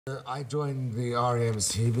I joined the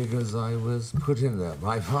RAMC because I was put in there.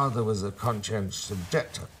 My father was a conscientious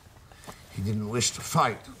objector. He didn't wish to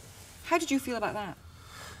fight. How did you feel about that?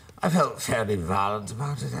 I felt fairly violent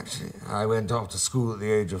about it, actually. I went off to school at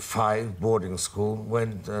the age of 5, boarding school,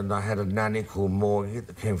 went and I had a nanny called Morgie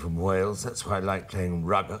that came from Wales. That's why I liked playing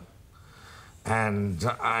rugger. And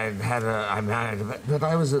I married, but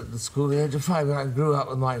I was at the school at the age of 5 and I grew up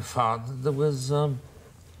with my father. There was,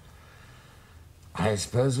 I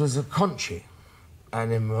suppose, was a conchi.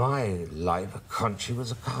 And in my life, a conchi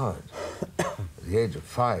was a coward. At the age of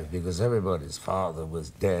 5, because everybody's father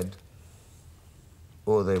was dead,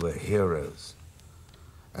 or they were heroes.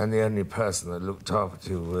 And the only person that looked after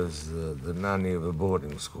you was the nanny of a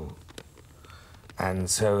boarding school. And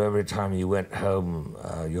so every time you went home,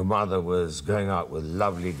 your mother was going out with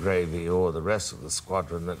lovely gravy, or the rest of the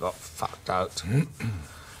squadron that got fucked out.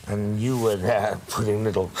 And you were there putting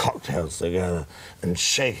little cocktails together and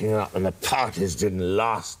shaking up, and the parties didn't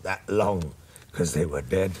last that long because they were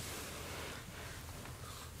dead.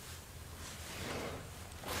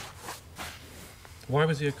 Why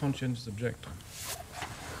was he a conscientious objector?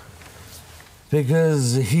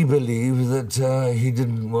 Because he believed that he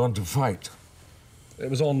didn't want to fight. It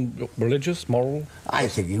was on religious, moral? I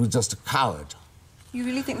think he was just a coward. You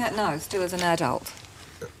really think that now, still as an adult?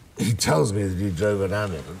 He tells me that he drove an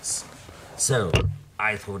ambulance. So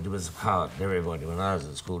I thought he was a coward. Everybody, when I was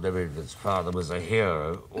at school, everybody's father was a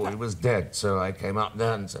hero or he was dead. So I came up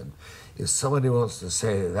there and said, if somebody wants to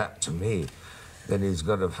say that to me, then he's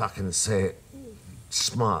got to fucking say it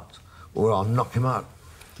smart, or I'll knock him out.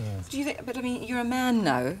 Yeah. Do you think, but I mean, you're a man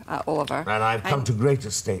now, Oliver. And I've come to great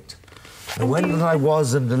estate. And when I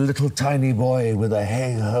wasn't a little tiny boy with a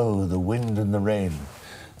hey-ho, the wind and the rain,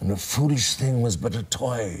 and the foolish thing was but a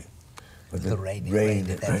toy. But the rain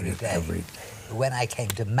every day. When I came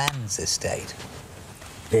to man's estate.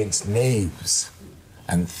 Against knaves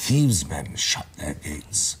and thieves' men shut their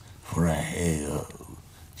gates for a hey-ho,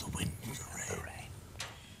 the wind